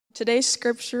Today's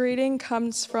scripture reading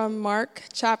comes from Mark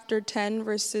chapter 10,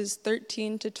 verses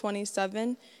 13 to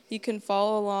 27. You can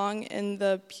follow along in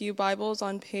the Pew Bibles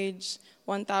on page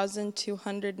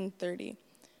 1230.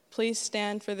 Please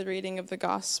stand for the reading of the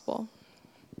gospel.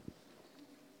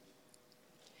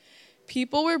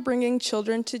 People were bringing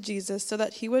children to Jesus so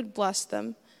that he would bless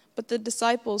them, but the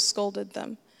disciples scolded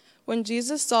them. When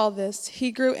Jesus saw this, he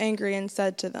grew angry and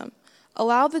said to them,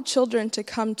 "Allow the children to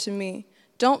come to me.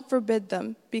 Don't forbid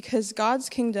them, because God's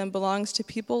kingdom belongs to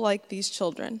people like these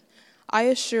children. I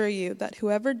assure you that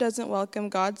whoever doesn't welcome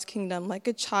God's kingdom like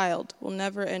a child will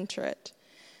never enter it."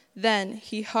 Then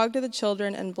he hugged the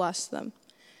children and blessed them.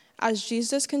 As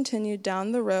Jesus continued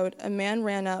down the road, a man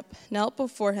ran up, knelt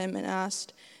before him, and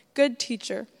asked, "Good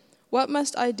teacher, what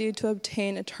must I do to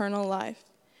obtain eternal life?"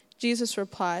 Jesus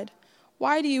replied,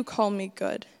 "Why do you call me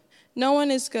good? No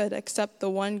one is good except the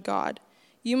one God.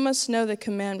 You must know the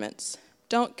commandments.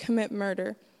 Don't commit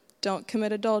murder. Don't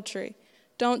commit adultery.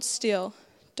 Don't steal.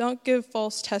 Don't give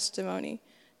false testimony.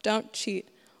 Don't cheat.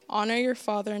 Honor your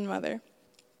father and mother."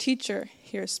 "Teacher,"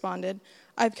 he responded,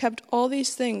 "I've kept all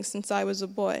these things since I was a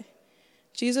boy."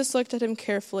 Jesus looked at him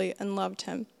carefully and loved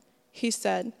him. He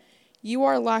said, "You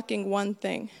are lacking one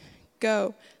thing.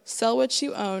 Go, sell what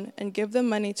you own and give the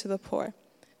money to the poor.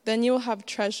 Then you will have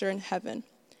treasure in heaven.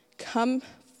 Come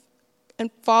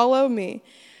and follow me."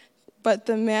 But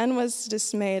the man was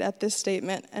dismayed at this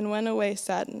statement and went away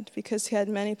saddened because he had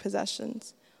many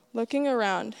possessions. Looking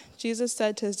around, Jesus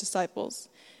said to his disciples,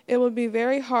 "It will be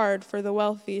very hard for the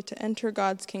wealthy to enter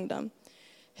God's kingdom."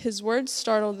 His words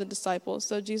startled the disciples,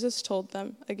 so Jesus told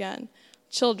them again,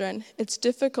 "Children, it's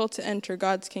difficult to enter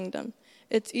God's kingdom.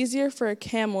 It's easier for a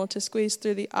camel to squeeze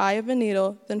through the eye of a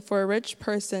needle than for a rich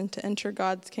person to enter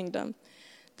God's kingdom."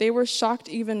 They were shocked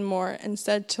even more and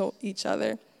said to each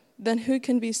other, "Then who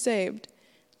can be saved?"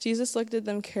 Jesus looked at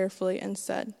them carefully and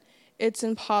said, "It's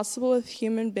impossible with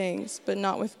human beings, but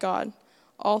not with God.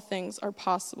 All things are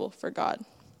possible for God."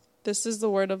 This is the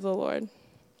word of the Lord.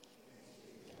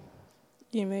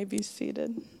 You may be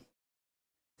seated.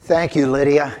 Thank you,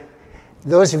 Lydia.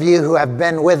 Those of you who have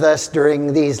been with us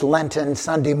during these Lenten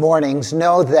Sunday mornings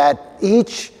know that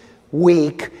each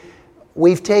week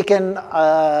we've taken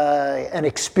an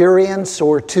experience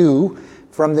or two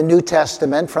from the New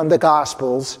Testament, from the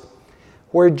Gospels,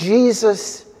 where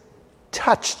Jesus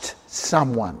touched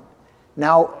someone.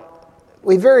 Now,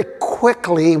 we very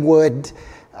quickly would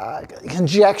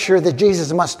conjecture that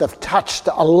Jesus must have touched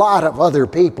a lot of other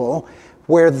people,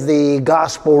 where the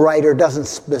Gospel writer doesn't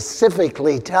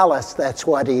specifically tell us that's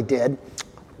what he did.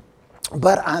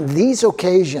 But on these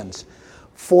occasions,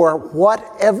 for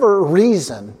whatever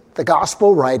reason, the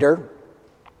Gospel writer,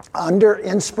 under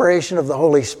inspiration of the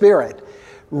Holy Spirit,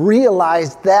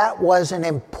 realized that was an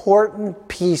important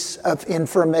piece of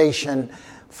information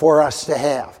for us to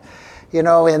have. You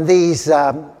know, in these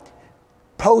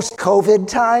post-COVID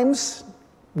times,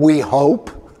 we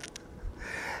hope,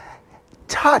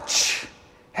 touch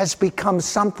has become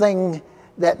something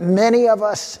that many of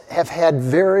us have had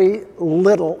very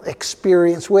little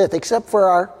experience with, except for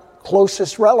our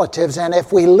closest relatives. And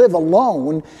if we live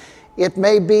alone, it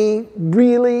may be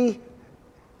really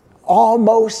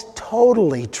almost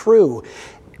totally true.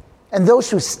 And those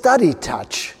who study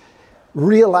touch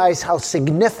realize how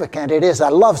significant it is. I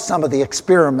love some of the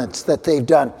experiments that they've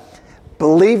done.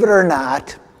 Believe it or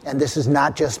not, and this is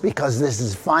not just because this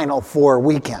is Final Four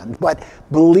weekend, but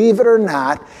believe it or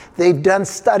not, they've done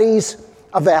studies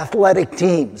of athletic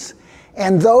teams.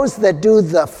 And those that do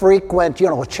the frequent,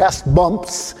 chest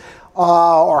bumps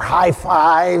or high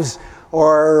fives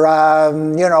or,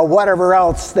 whatever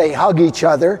else, they hug each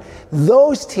other,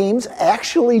 those teams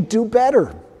actually do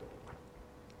better.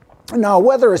 Now,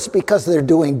 whether it's because they're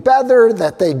doing better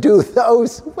that they do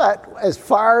those, but as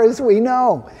far as we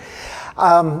know.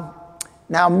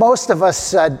 Now, most of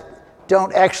us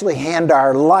don't actually hand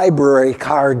our library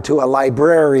card to a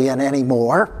librarian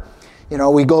anymore.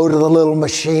 We go to the little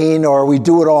machine or we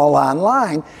do it all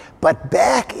online. But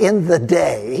back in the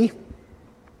day,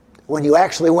 when you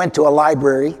actually went to a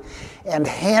library and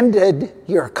handed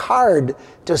your card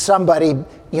to somebody,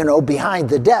 behind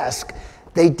the desk,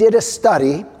 they did a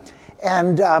study,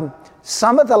 and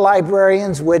some of the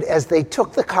librarians would, as they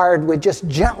took the card, would just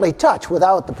gently touch,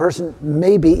 without the person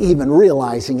maybe even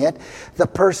realizing it, the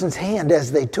person's hand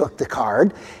as they took the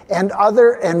card. And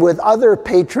with other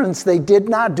patrons, they did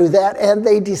not do that, and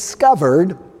they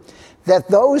discovered that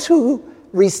those who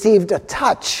received a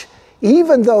touch,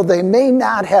 even though they may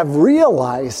not have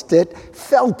realized it,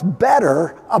 felt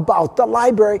better about the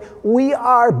library. We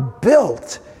are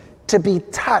built to be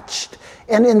touched.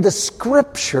 And in the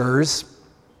scriptures,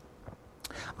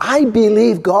 I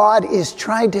believe God is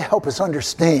trying to help us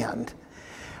understand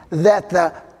that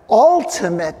the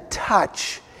ultimate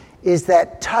touch is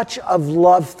that touch of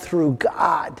love through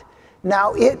God.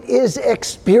 Now, it is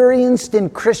experienced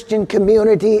in Christian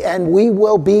community, and we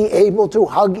will be able to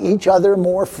hug each other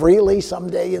more freely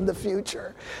someday in the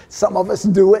future. Some of us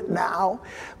do it now,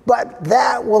 but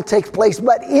that will take place.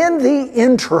 But in the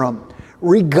interim,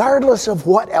 regardless of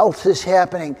what else is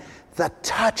happening, the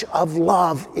touch of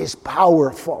love is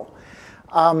powerful.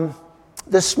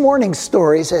 This morning's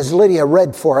stories, as Lydia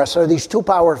read for us, are these two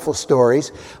powerful stories,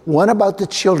 one about the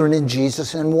children in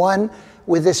Jesus and one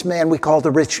with this man we call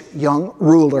the rich young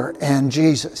ruler and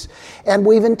Jesus. And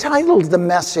we've entitled the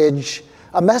message,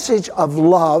 A Message of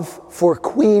Love for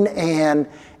Queen Anne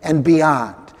and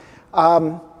Beyond.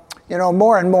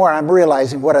 More and more I'm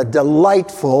realizing what a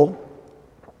delightful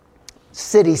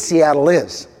city Seattle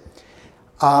is.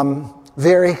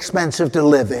 Very expensive to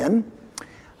live in,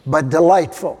 but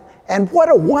delightful. And what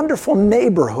a wonderful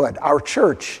neighborhood our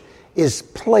church is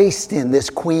placed in, this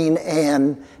Queen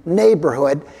Anne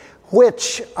neighborhood,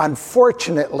 which,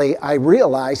 unfortunately, I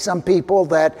realize some people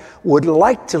that would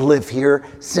like to live here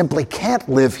simply can't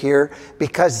live here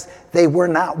because they were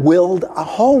not willed a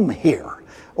home here,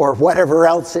 or whatever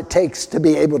else it takes to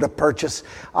be able to purchase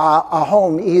a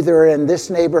home either in this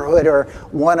neighborhood or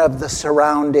one of the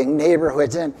surrounding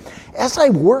neighborhoods. And as I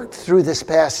worked through these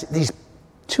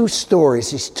two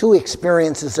stories, these two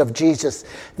experiences of Jesus,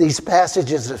 these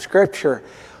passages of Scripture,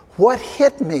 what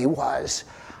hit me was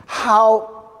how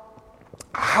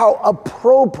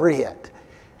appropriate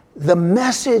the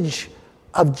message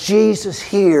of Jesus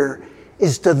here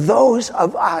is to those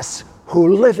of us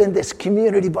who live in this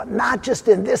community, but not just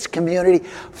in this community,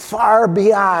 far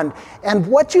beyond. And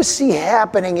what you see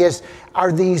happening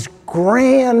are these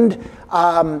grand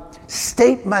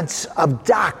statements of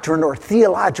doctrine or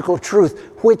theological truth,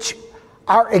 which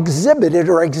are exhibited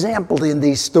or exampled in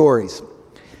these stories.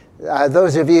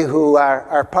 Those of you who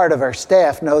are part of our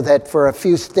staff know that for a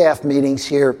few staff meetings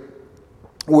here,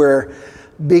 we're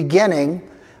beginning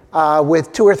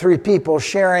with 2 or 3 people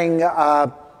sharing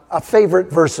a favorite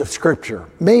verse of Scripture,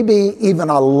 maybe even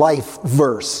a life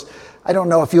verse. I don't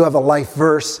know if you have a life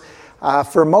verse.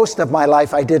 For most of my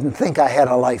life, I didn't think I had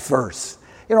a life verse.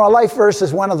 A life verse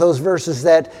is one of those verses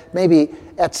that maybe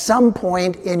at some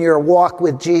point in your walk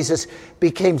with Jesus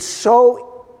became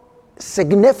so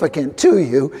significant to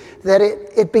you that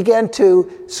it began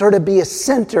to sort of be a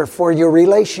center for your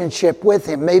relationship with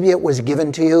Him. Maybe it was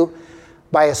given to you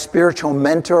by a spiritual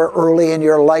mentor early in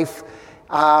your life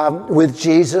with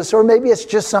Jesus, or maybe it's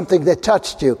just something that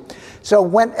touched you. So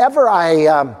whenever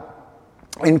I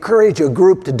encourage a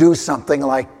group to do something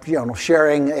like,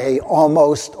 sharing an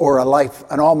almost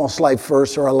life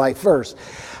verse or a life verse,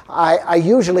 I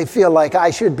usually feel like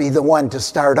I should be the one to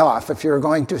start off. If you're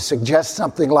going to suggest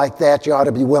something like that, you ought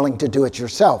to be willing to do it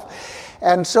yourself.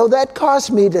 And so that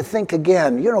caused me to think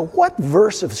again, what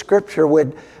verse of Scripture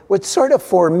would sort of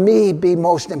for me be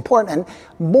most important?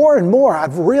 And more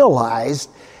I've realized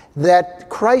that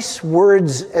Christ's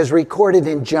words as recorded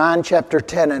in John chapter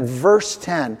 10 and verse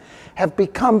 10 have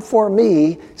become for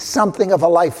me something of a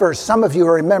life verse. Some of you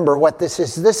remember what this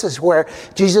is. This is where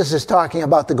Jesus is talking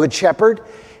about the Good Shepherd.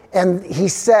 And he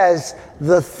says,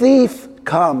 the thief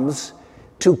comes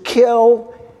to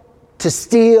kill, to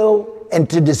steal, and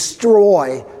to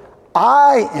destroy.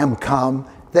 I am come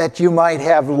that you might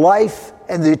have life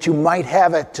and that you might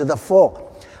have it to the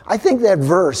full. I think that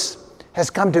verse has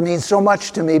come to mean so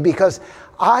much to me because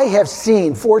I have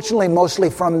seen, fortunately mostly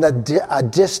from a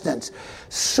distance,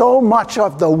 so much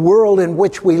of the world in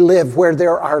which we live where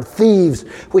there are thieves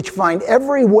which find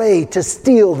every way to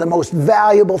steal the most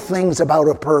valuable things about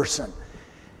a person.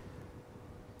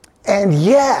 And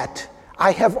yet,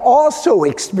 I have also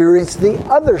experienced the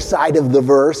other side of the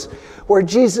verse where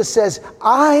Jesus says,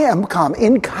 I am come,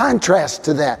 in contrast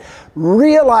to that,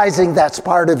 realizing that's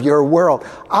part of your world.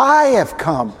 I have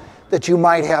come that you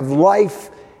might have life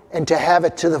and to have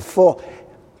it to the full.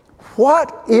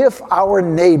 What if our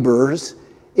neighbors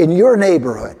in your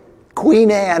neighborhood, Queen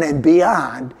Anne and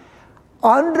beyond,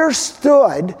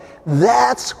 understood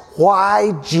that's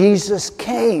why Jesus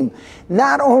came?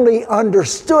 Not only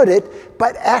understood it,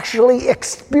 but actually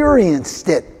experienced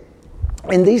it.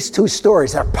 In these two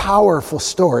stories, they're powerful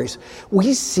stories,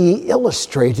 we see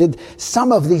illustrated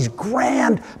some of these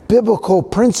grand biblical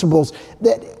principles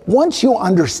that once you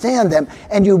understand them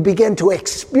and you begin to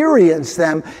experience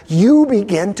them, you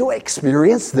begin to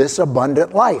experience this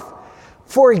abundant life.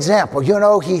 For example,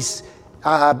 he's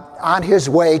on his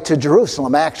way to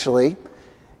Jerusalem, actually.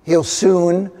 He'll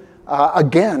soon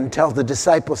again tell the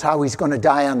disciples how he's going to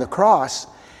die on the cross.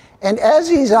 And as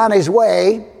he's on his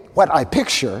way, what I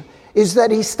picture is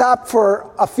that he stopped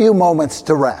for a few moments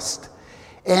to rest.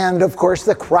 And of course,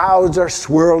 the crowds are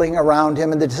swirling around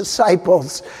him, and the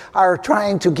disciples are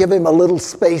trying to give him a little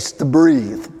space to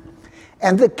breathe.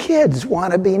 And the kids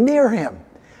want to be near him.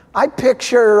 I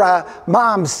picture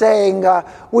mom saying,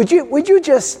 would you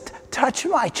just touch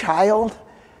my child?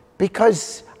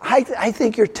 Because I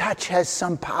think your touch has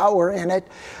some power in it.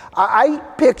 I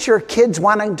picture kids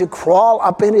wanting to crawl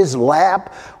up in his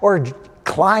lap or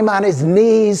climb on his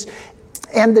knees.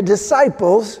 And the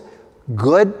disciples,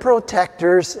 good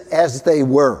protectors as they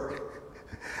were,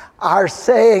 are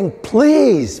saying,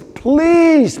 please,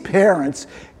 please, parents,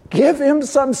 give him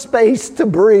some space to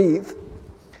breathe.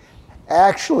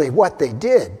 Actually, what they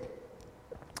did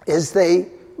is they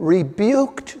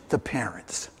rebuked the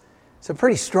parents. It's a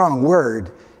pretty strong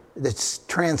word that's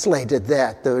translated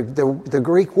that, the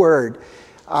Greek word.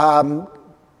 The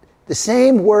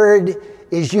same word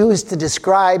is used to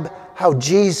describe how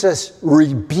Jesus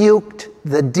rebuked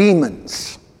the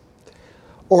demons,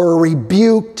 or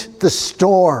rebuked the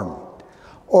storm,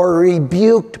 or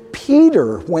rebuked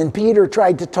Peter when Peter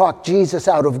tried to talk Jesus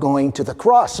out of going to the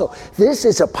cross. So this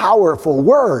is a powerful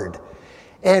word.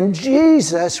 And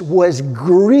Jesus was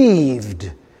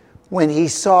grieved when he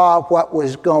saw what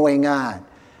was going on.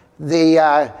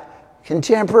 The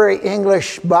Contemporary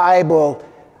English Bible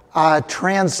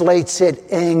translates it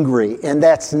angry, and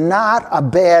that's not a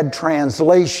bad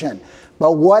translation.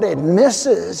 But what it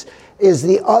misses is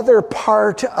the other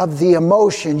part of the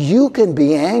emotion. You can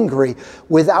be angry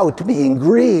without being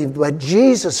grieved, but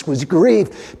Jesus was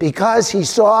grieved because he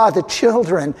saw the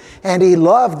children and he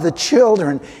loved the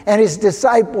children, and his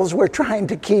disciples were trying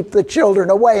to keep the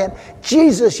children away. And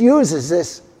Jesus uses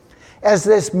this as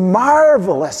this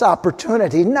marvelous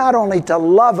opportunity not only to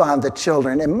love on the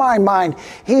children. In my mind,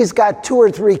 he's got 2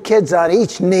 or 3 kids on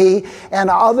each knee, and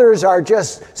others are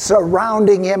just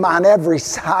surrounding him on every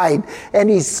side,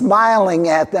 and he's smiling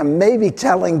at them, maybe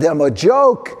telling them a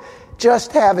joke,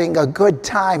 just having a good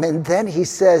time. And then he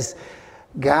says,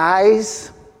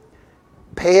 guys,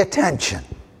 pay attention.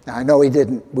 Now, I know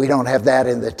we don't have that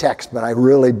in the text, but I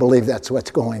really believe that's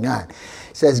what's going on.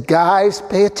 He says, guys,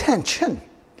 pay attention.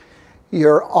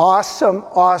 You're awesome,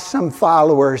 awesome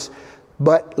followers,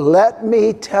 but let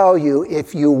me tell you,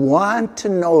 if you want to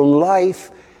know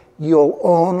life, you'll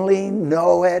only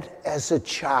know it as a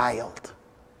child.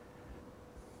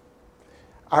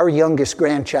 Our youngest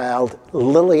grandchild,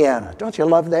 Liliana, don't you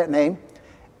love that name?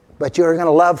 But you're going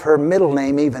to love her middle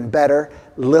name even better,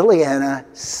 Liliana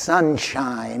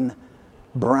Sunshine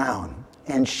Brown,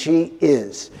 and she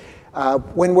is.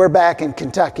 When we're back in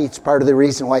Kentucky, it's part of the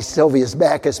reason why Sylvia's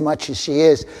back as much as she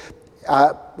is.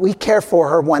 We care for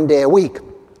her 1 day a week.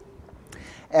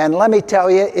 And let me tell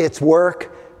you, it's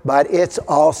work, but it's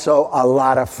also a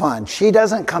lot of fun. She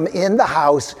doesn't come in the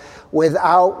house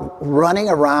without running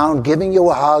around, giving you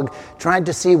a hug, trying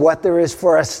to see what there is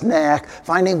for a snack,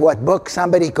 finding what book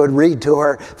somebody could read to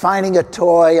her, finding a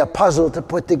toy, a puzzle to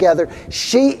put together.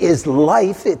 She is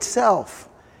life itself.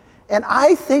 And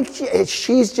I think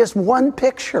she's just one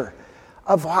picture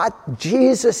of what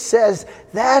Jesus says.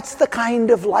 That's the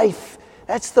kind of life.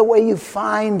 That's the way you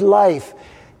find life.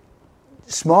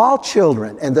 Small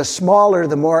children, and the smaller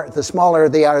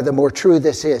they are, the more true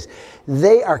this is.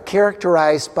 They are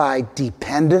characterized by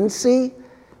dependency.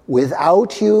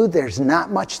 Without you, there's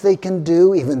not much they can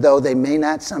do, even though they may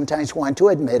not sometimes want to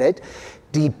admit it.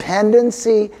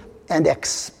 Dependency and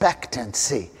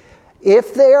expectancy.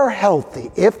 If they are healthy,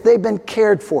 if they've been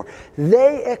cared for,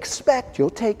 they expect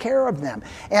you'll take care of them.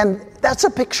 And that's a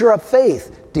picture of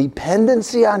faith.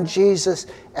 Dependency on Jesus,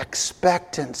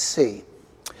 expectancy.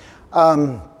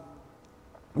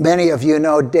 Many of you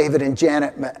know David and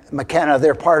Janet McKenna.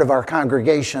 They're part of our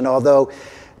congregation, although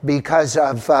because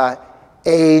of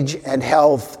age and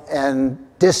health and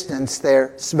distance,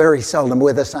 they're very seldom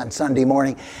with us on Sunday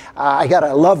morning. I got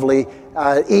a lovely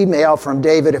email from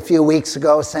David a few weeks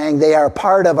ago saying they are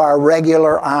part of our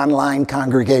regular online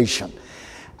congregation.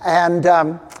 And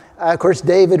of course,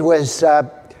 David was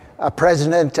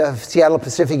president of Seattle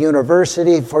Pacific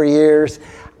University for years.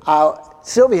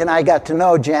 Sylvia and I got to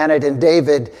know Janet and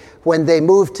David when they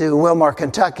moved to Wilmore,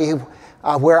 Kentucky,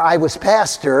 where I was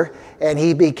pastor, and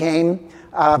he became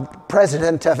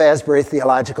president of Asbury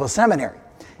Theological Seminary.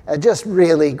 Just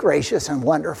really gracious and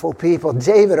wonderful people.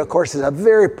 David, of course, is a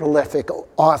very prolific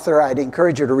author. I'd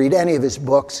encourage you to read any of his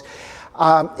books.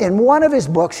 In one of his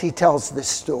books, he tells this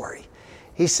story.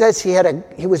 He says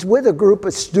he was with a group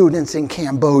of students in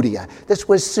Cambodia. This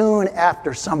was soon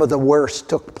after some of the worst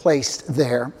took place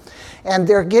there. And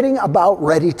they're getting about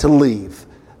ready to leave.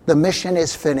 The mission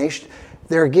is finished.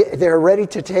 They're ready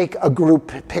to take a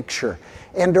group picture.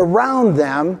 And around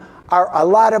them are a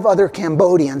lot of other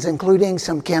Cambodians, including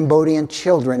some Cambodian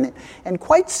children. And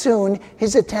quite soon,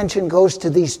 his attention goes to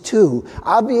these two,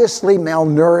 obviously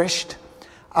malnourished,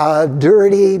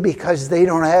 dirty because they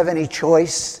don't have any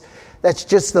choice. That's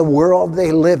just the world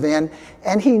they live in.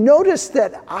 And he noticed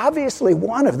that obviously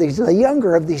one of these, the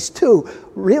younger of these two,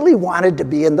 really wanted to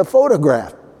be in the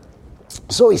photograph.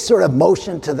 So he sort of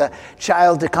motioned to the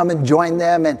child to come and join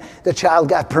them, and the child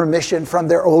got permission from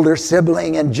their older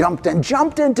sibling and jumped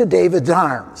into David's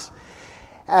arms.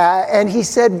 And he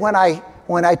said, when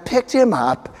I picked him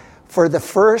up, for the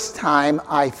first time,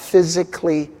 I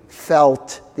physically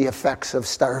felt the effects of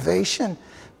starvation,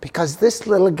 because this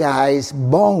little guy's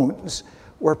bones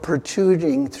were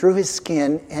protruding through his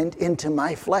skin and into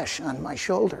my flesh on my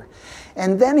shoulder.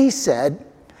 And then he said,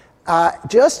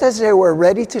 just as they were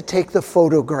ready to take the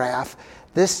photograph,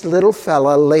 this little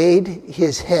fella laid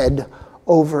his head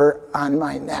over on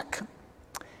my neck.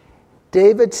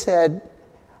 David said,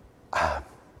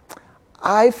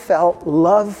 I felt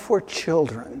love for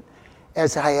children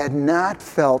as I had not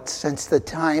felt since the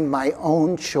time my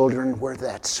own children were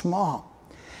that small.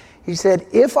 He said,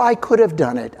 if I could have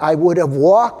done it, I would have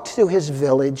walked to his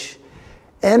village,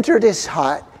 entered his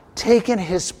hut, taken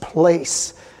his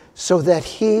place, so that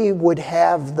he would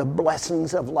have the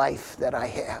blessings of life that I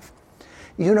have.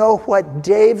 You know, what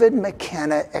David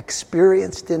McKenna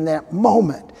experienced in that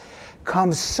moment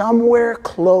comes somewhere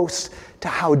close to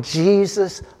how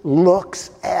Jesus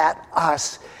looks at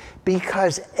us,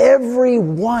 because every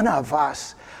one of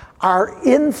us are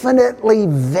infinitely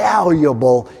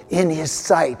valuable in his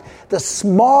sight. The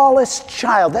smallest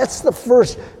child, that's the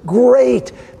first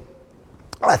great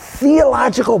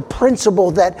theological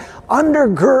principle that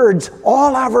undergirds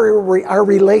all of our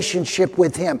relationship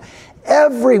with him.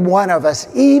 Every one of us,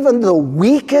 even the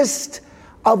weakest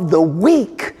of the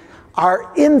weak,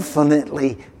 are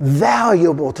infinitely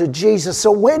valuable to Jesus. So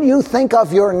when you think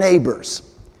of your neighbors,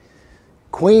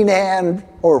 Queen Anne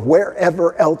or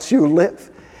wherever else you live,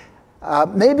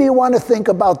 maybe you want to think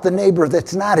about the neighbor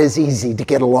that's not as easy to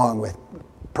get along with.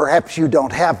 Perhaps you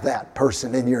don't have that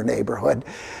person in your neighborhood.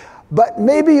 But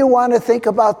maybe you want to think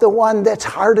about the one that's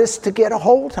hardest to get a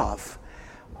hold of.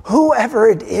 Whoever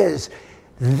it is,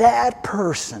 that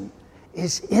person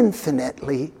is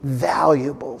infinitely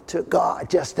valuable to God,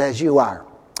 just as you are.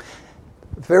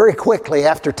 Very quickly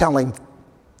after telling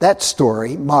that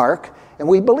story, Mark, and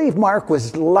we believe Mark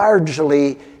was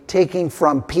largely taking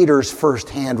from Peter's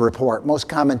first-hand report. Most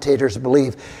commentators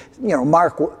believe,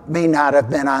 Mark may not have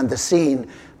been on the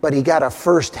scene, but he got a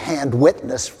first-hand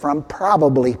witness from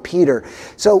probably Peter.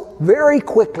 So very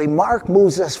quickly, Mark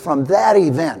moves us from that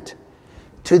event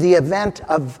to the event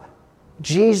of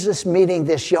Jesus meeting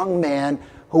this young man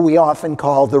who we often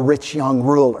call the rich young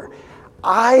ruler.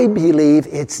 I believe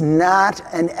it's not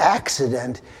an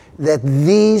accident that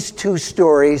these two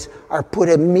stories are put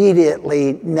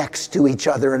immediately next to each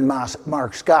other in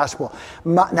Mark's gospel.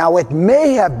 Now, it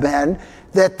may have been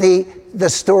that the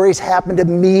stories happened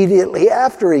immediately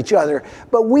after each other,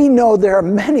 but we know there are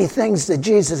many things that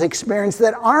Jesus experienced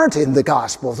that aren't in the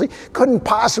Gospels. He couldn't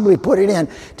possibly put it in.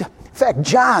 In fact,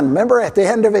 John, remember at the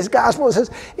end of his Gospel, it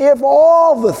says, if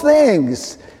all the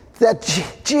things that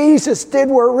Jesus did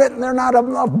were written, there are not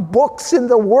enough books in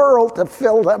the world to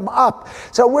fill them up.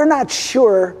 So we're not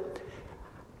sure,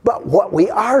 but what we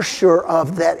are sure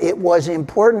of, that it was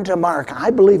important to Mark,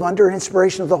 I believe under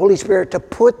inspiration of the Holy Spirit, to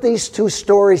put these two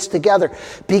stories together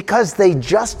because they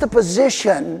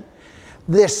juxtaposition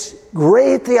this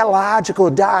great theological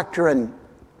doctrine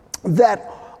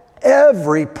that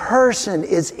every person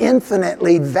is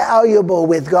infinitely valuable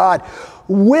with God,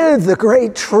 with the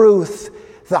great truth,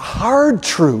 the hard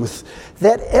truth,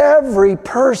 that every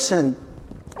person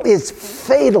is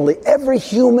every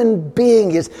human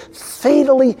being is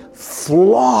fatally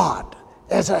flawed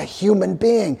as a human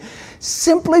being,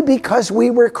 simply because we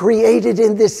were created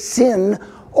in this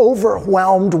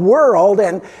sin-overwhelmed world.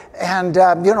 And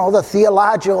the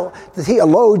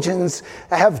theologians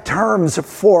have terms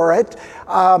for it.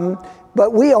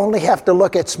 But we only have to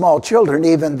look at small children,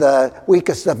 even the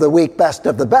weakest of the weak, best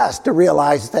of the best, to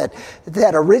realize that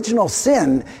original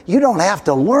sin, you don't have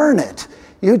to learn it.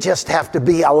 You just have to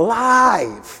be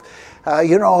alive.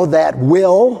 That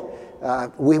will,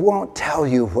 we won't tell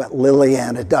you what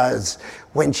Liliana does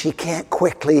when she can't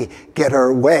quickly get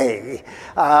her way.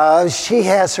 She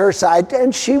has her side,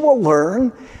 and she will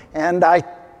learn. And I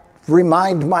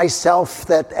remind myself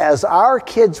that as our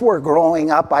kids were growing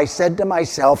up, I said to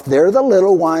myself, they're the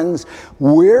little ones,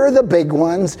 we're the big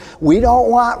ones. We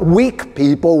don't want weak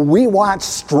people, we want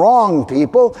strong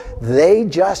people. They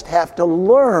just have to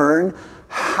learn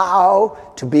how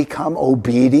to become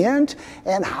obedient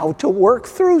and how to work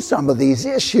through some of these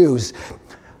issues.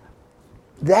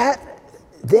 That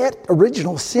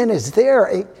original sin is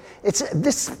there.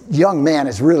 This young man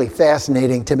is really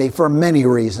fascinating to me for many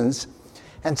reasons.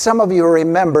 And some of you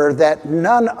remember that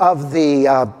none of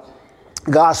the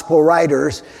gospel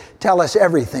writers tell us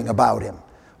everything about him.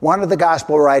 One of the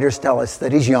gospel writers tell us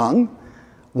that he's young.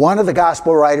 One of the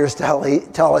gospel writers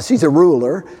tell us he's a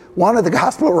ruler. One of the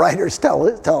gospel writers tell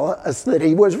us that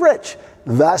he was rich.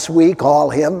 Thus we call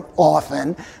him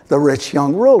often the rich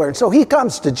young ruler. And so he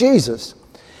comes to Jesus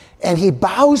and he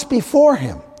bows before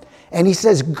him. And he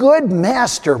says, "Good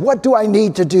master, what do I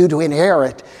need to do to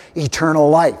inherit eternal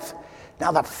life?"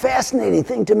 Now, the fascinating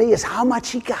thing to me is how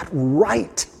much he got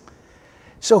right.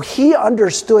 So he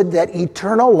understood that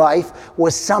eternal life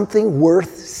was something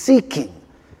worth seeking.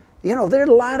 You know, there are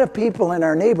a lot of people in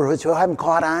our neighborhoods who haven't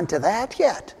caught on to that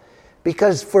yet,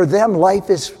 because for them, life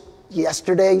is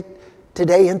yesterday,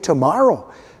 today, and tomorrow.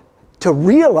 To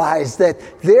realize that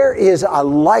there is a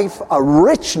life, a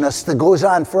richness that goes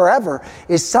on forever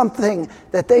is something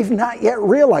that they've not yet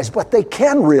realized, but they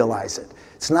can realize it.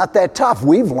 It's not that tough.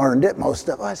 We've learned it, most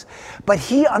of us. But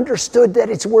he understood that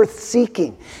it's worth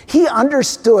seeking. He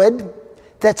understood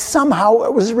that somehow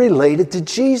it was related to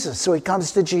Jesus. So he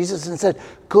comes to Jesus and said,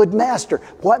 "Good master,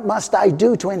 what must I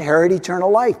do to inherit eternal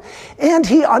life?" And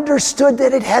he understood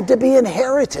that it had to be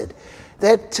inherited,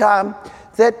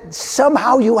 that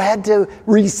somehow you had to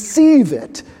receive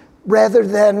it rather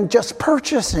than just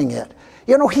purchasing it.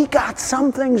 You know, he got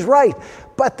some things right,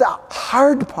 but the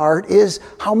hard part is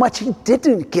how much he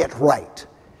didn't get right.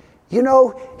 You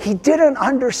know, he didn't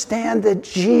understand that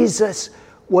Jesus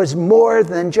was more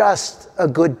than just a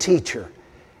good teacher.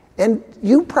 And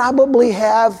you probably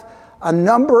have a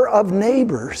number of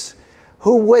neighbors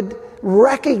who would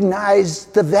recognize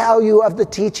the value of the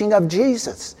teaching of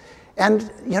Jesus.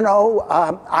 And, you know,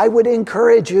 I would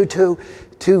encourage you to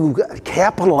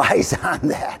capitalize on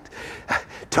that.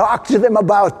 Talk to them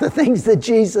about the things that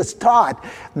Jesus taught,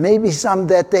 maybe some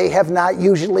that they have not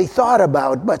usually thought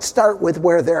about, but start with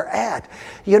where they're at.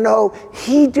 You know,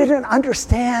 he didn't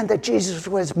understand that Jesus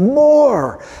was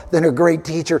more than a great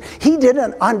teacher. He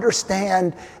didn't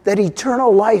understand that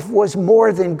eternal life was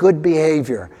more than good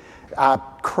behavior.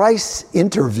 Christ's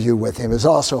interview with him is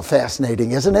also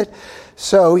fascinating, isn't it?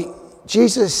 So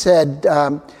Jesus said,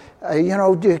 you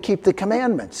know, do you keep the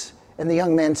commandments? And the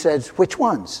young man says, "Which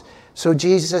ones?" So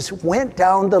Jesus went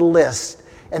down the list,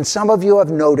 and some of you have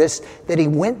noticed that he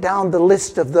went down the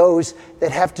list of those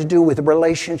that have to do with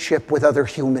relationship with other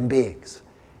human beings,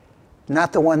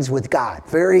 not the ones with God.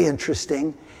 Very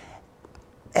interesting.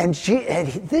 And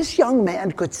this young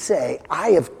man could say,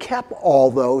 "I have kept all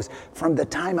those from the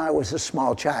time I was a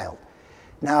small child."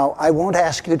 Now, I won't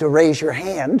ask you to raise your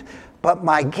hand, but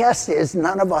my guess is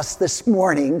none of us this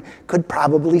morning could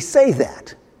probably say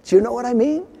that. Do you know what I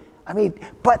mean?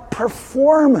 But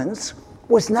performance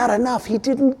was not enough. He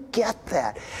didn't get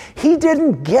that. He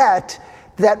didn't get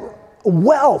that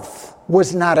wealth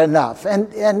was not enough.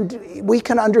 And we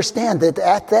can understand that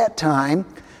at that time,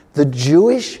 the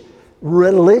Jewish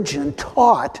religion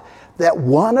taught that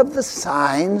one of the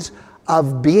signs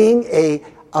of being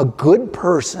a good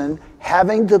person,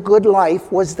 having the good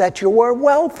life, was that you were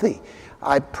wealthy.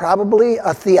 Probably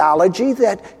a theology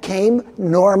that came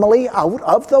normally out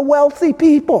of the wealthy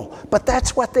people, but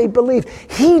that's what they believed.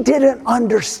 He didn't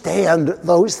understand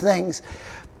those things.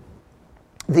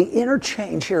 The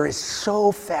interchange here is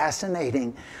so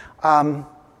fascinating.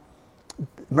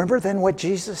 Remember then what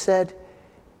Jesus said?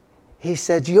 He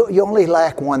said, you only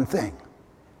lack one thing.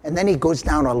 And then he goes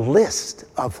down a list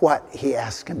of what he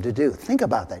asked him to do. Think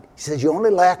about that. He says, you only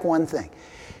lack one thing.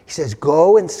 He says,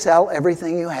 go and sell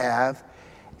everything you have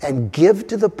and give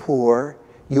to the poor.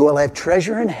 You will have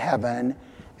treasure in heaven,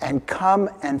 and come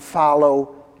and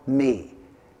follow me.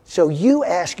 So you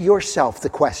ask yourself the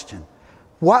question,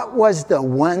 what was the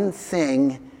one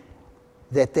thing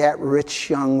that rich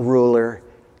young ruler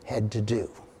had to do?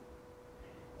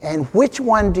 And which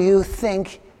one do you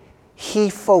think he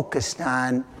focused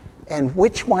on, and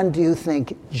which one do you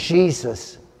think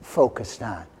Jesus focused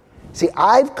on? See,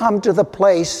 I've come to the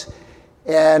place,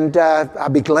 and I'll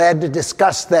be glad to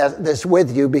discuss this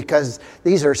with you, because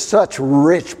these are such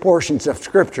rich portions of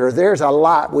Scripture. There's a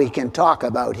lot we can talk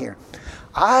about here.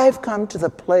 I've come to the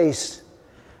place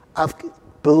of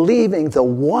believing the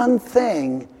one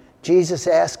thing Jesus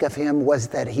asked of him was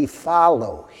that he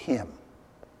follow him.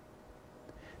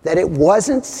 That it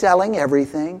wasn't selling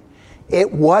everything.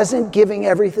 It wasn't giving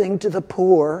everything to the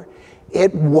poor.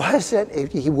 It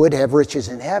wasn't, he would have riches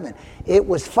in heaven. It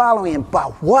was following him.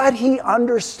 But what he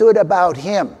understood about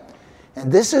him,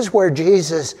 and this is where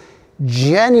Jesus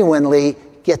genuinely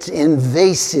gets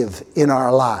invasive in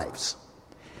our lives.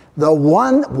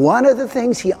 One of the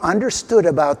things he understood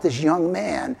about this young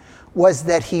man was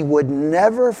that he would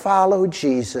never follow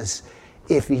Jesus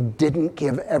if he didn't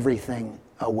give everything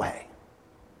away.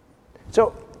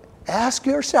 So ask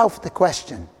yourself the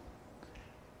question,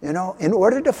 in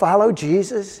order to follow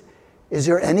Jesus, is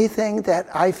there anything that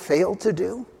I failed to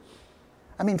do?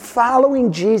 I mean,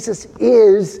 following Jesus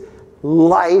is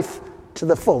life to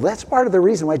the full. That's part of the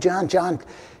reason why John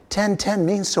 10:10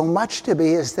 means so much to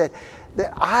me, is that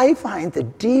I find the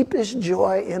deepest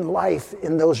joy in life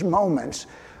in those moments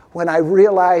when I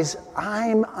realize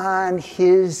I'm on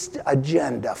his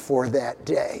agenda for that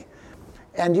day.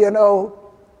 And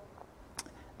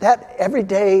that every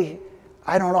day,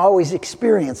 I don't always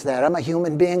experience that. I'm a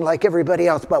human being like everybody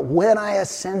else. But when I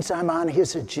sense I'm on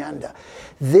his agenda,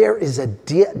 there is a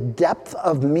depth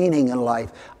of meaning in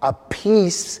life, a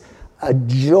peace, a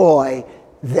joy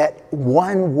that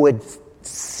one would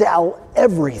sell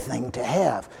everything to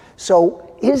have.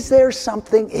 So is there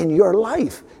something in your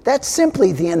life? That's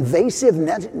simply the invasive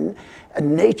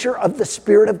nature of the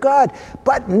Spirit of God.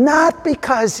 But not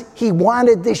because he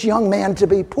wanted this young man to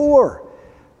be poor.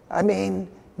 I mean,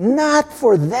 not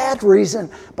for that reason,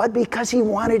 but because he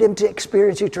wanted him to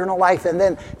experience eternal life. And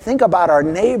then think about our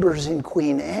neighbors in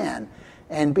Queen Anne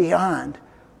and beyond.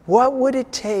 What would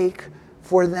it take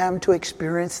for them to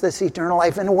experience this eternal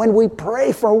life? And when we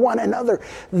pray for one another,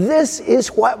 this is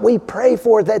what we pray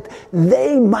for, that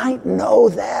they might know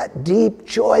that deep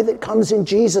joy that comes in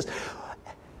Jesus,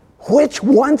 which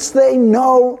once they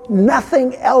know,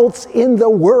 nothing else in the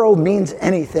world means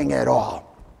anything at all.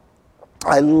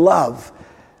 I love,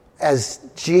 as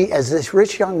this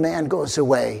rich young man goes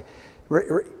away,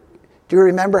 do you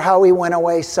remember how he went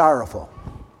away? Sorrowful.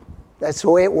 That's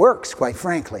the way it works, quite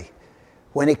frankly.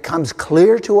 When it comes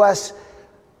clear to us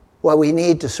what we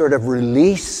need to sort of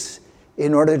release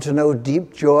in order to know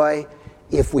deep joy,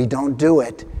 if we don't do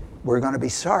it, we're going to be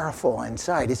sorrowful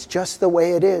inside. It's just the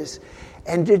way it is.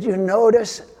 And did you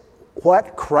notice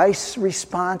what Christ's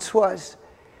response was?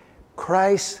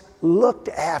 Christ looked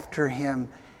after him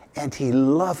and he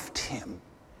loved him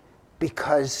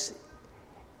because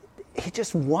he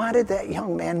just wanted that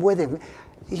young man with him.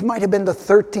 He might have been the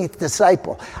 13th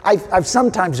disciple. I've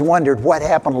sometimes wondered what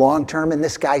happened long term in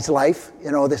this guy's life.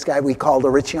 This guy we call the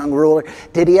rich young ruler.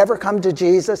 Did he ever come to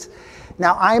Jesus?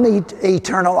 Now, I'm an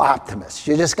eternal optimist.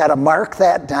 You just got to mark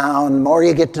that down. The more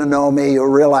you get to know me, you'll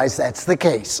realize that's the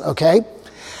case, okay?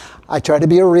 I try to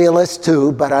be a realist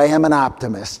too, but I am an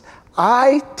optimist.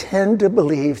 I tend to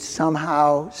believe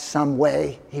somehow, some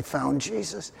way, he found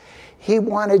Jesus. He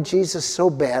wanted Jesus so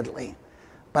badly,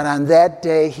 but on that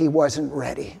day, he wasn't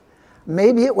ready.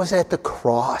 Maybe it was at the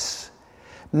cross.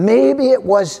 Maybe it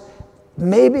was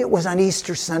on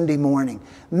Easter Sunday morning.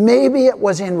 Maybe it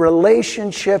was in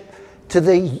relationship to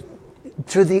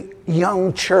the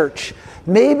young church.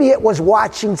 Maybe it was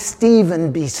watching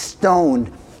Stephen be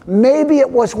stoned. Maybe it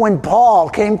was when Paul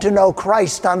came to know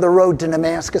Christ on the road to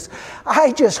Damascus.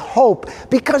 I just hope,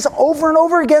 because over and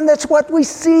over again, that's what we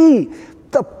see.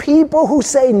 The people who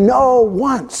say no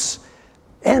once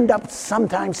end up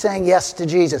sometimes saying yes to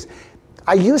Jesus.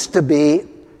 I used to be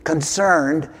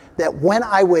concerned that when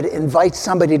I would invite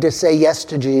somebody to say yes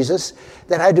to Jesus,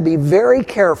 that I had to be very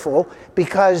careful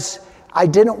because I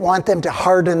didn't want them to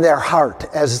harden their heart,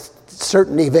 as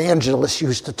certain evangelists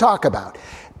used to talk about.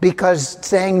 Because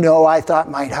saying no, I thought,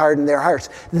 might harden their hearts.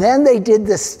 Then they did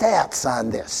the stats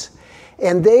on this.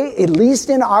 And they, at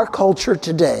least in our culture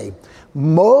today,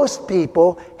 most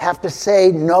people have to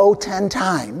say no 10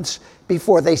 times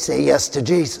before they say yes to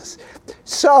Jesus.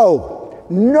 So,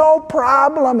 no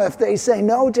problem if they say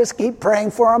no, just keep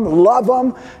praying for them, love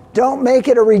them, don't make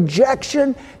it a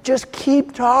rejection, just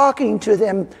keep talking to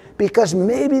them, because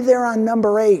maybe they're on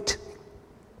number 8,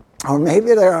 or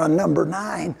maybe they're on number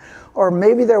 9, or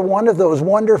maybe they're one of those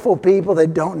wonderful people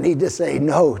that don't need to say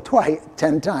no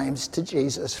 10 times to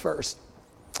Jesus first.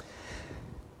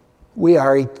 We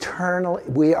are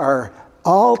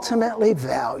ultimately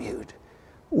valued.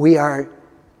 We are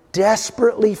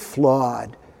desperately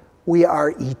flawed. We are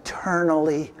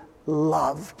eternally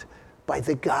loved by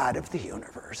the God of the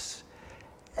universe.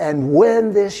 And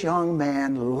when this young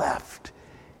man left,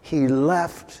 he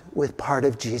left with part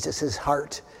of Jesus'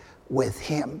 heart with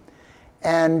him.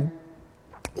 And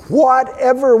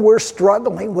Whatever we're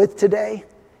struggling with today,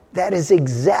 that is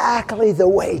exactly the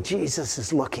way Jesus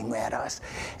is looking at us.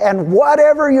 And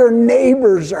whatever your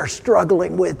neighbors are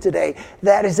struggling with today,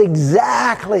 that is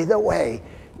exactly the way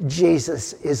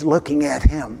Jesus is looking at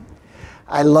him.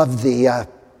 I love the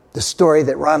story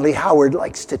that Ron Lee Howard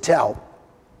likes to tell.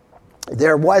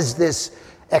 There was this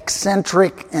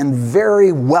eccentric and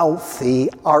very wealthy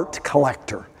art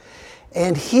collector.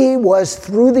 And he was,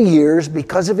 through the years,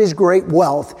 because of his great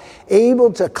wealth,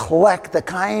 able to collect the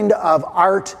kind of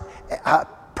art,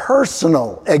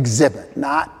 personal exhibit,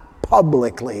 not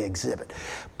publicly exhibit,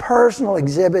 personal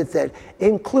exhibit that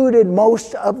included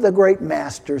most of the great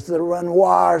masters, the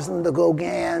Renoirs and the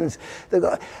Gauguins,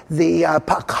 the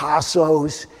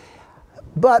Picassos.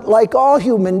 But like all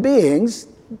human beings,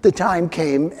 the time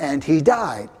came and he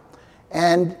died.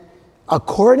 And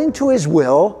according to his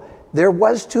will, there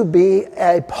was to be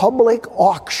a public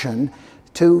auction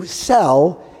to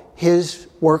sell his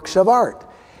works of art.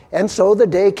 And so the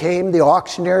day came, the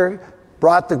auctioneer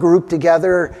brought the group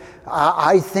together.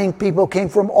 I think people came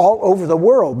from all over the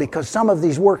world because some of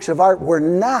these works of art were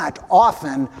not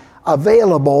often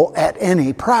available at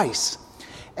any price.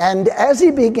 And as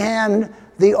he began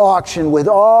the auction with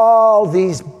all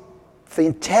these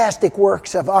fantastic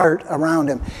works of art around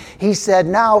him, he said,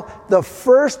 now the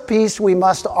first piece we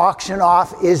must auction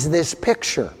off is this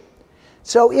picture.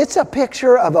 So it's a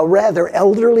picture of a rather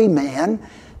elderly man,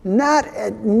 not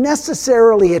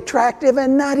necessarily attractive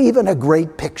and not even a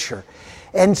great picture.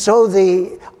 And so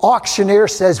the auctioneer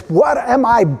says, what am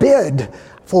I bid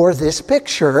for this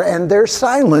picture? And there's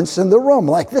silence in the room,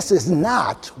 like this is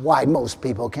not why most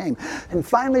people came. And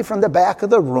finally, from the back of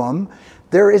the room,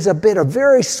 there is a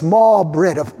very small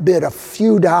bid, a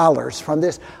few dollars from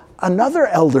this another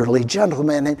elderly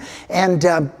gentleman.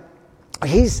 And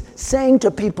he's saying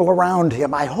to people around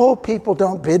him, I hope people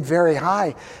don't bid very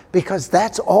high because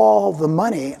that's all the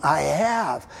money I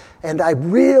have. And I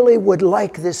really would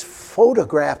like this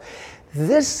photograph.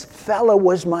 This fellow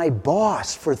was my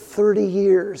boss for 30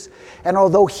 years. And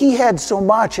although he had so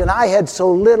much and I had so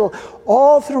little,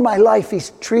 all through my life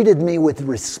he's treated me with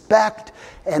respect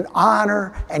and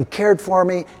honor and cared for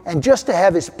me. And just to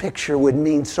have his picture would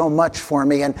mean so much for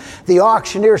me. And the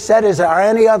auctioneer said, is there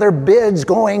any other bids,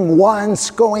 going once,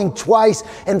 going twice,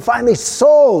 and finally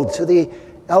sold to the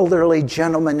elderly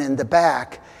gentleman in the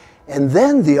back. And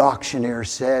then the auctioneer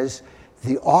says,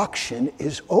 the auction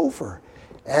is over.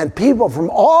 And people from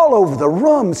all over the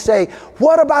room say,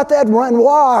 what about that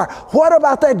Renoir? What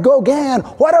about that Gauguin?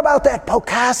 What about that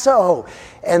Picasso?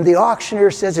 And the auctioneer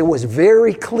says it was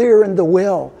very clear in the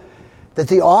will that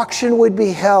the auction would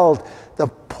be held, the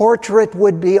portrait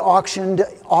would be auctioned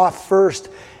off first,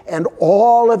 and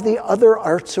all of the other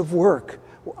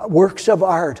works of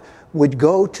art would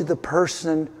go to the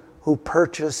person who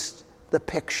purchased the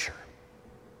picture.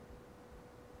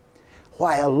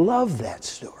 Why I love that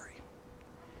story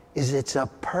is it's a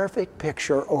perfect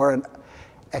picture or an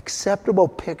acceptable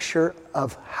picture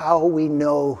of how we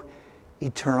know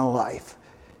eternal life.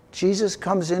 Jesus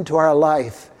comes into our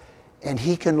life and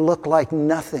he can look like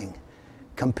nothing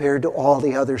compared to all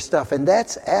the other stuff. And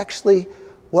that's actually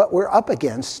what we're up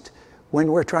against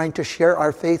when we're trying to share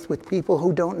our faith with people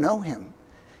who don't know him.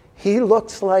 He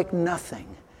looks like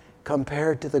nothing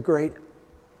compared to the great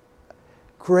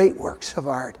works of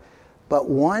art. But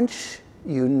once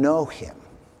you know him,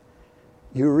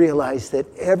 you realize that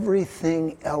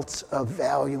everything else of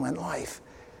value in life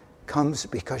comes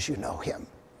because you know him.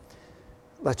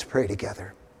 Let's pray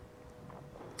together.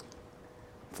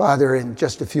 Father, in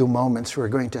just a few moments, we're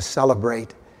going to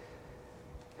celebrate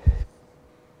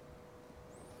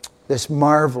this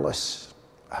marvelous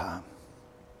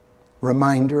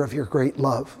reminder of your great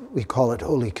love. We call it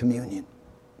Holy Communion.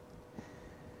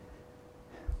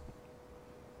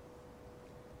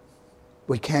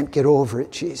 We can't get over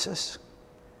it, Jesus,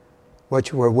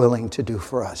 what you were willing to do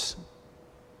for us.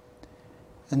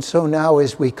 And so now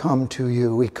as we come to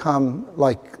you, we come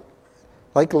like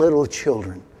little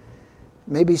children.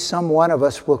 Maybe some one of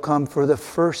us will come for the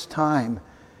first time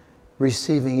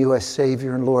receiving you as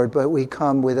Savior and Lord, but we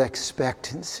come with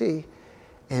expectancy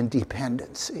and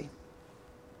dependency.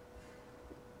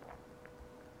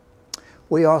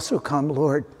 We also come,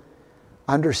 Lord,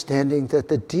 understanding that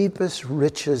the deepest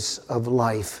riches of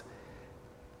life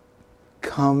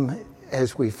come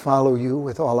as we follow you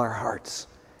with all our hearts.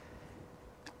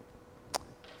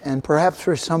 And perhaps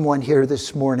for someone here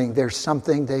this morning, there's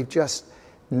something they've just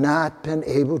not been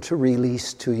able to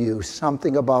release to you,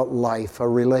 something about life, a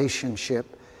relationship,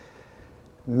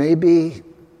 maybe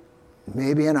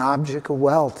an object of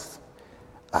wealth,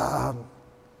 a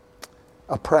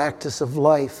practice of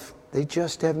life, They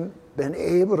just haven't been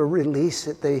able to release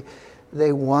it.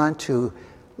 They want to.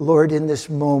 Lord, in this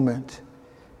moment,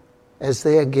 as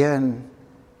they again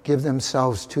give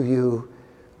themselves to you,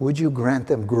 would you grant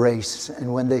them grace?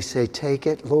 And when they say, take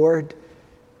it, Lord,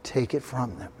 take it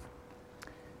from them.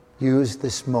 Use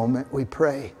this moment, we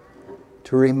pray,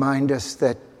 to remind us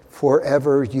that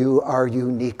forever you are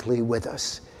uniquely with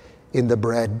us in the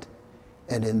bread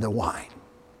and in the wine.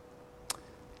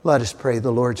 Let us pray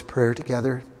the Lord's Prayer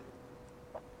together.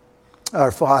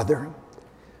 Our Father,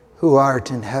 who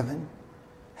art in heaven,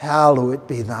 hallowed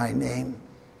be thy name.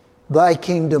 Thy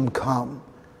kingdom come,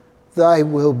 thy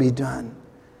will be done,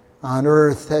 on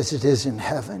earth as it is in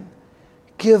heaven.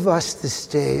 Give us this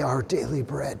day our daily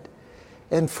bread,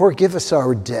 and forgive us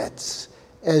our debts,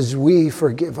 as we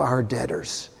forgive our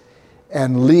debtors.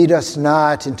 And lead us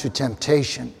not into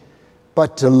temptation,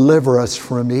 but deliver us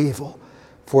from evil.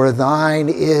 For thine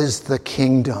is the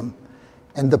kingdom,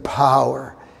 and the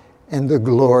power, and the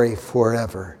glory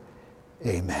forever.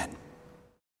 Amen.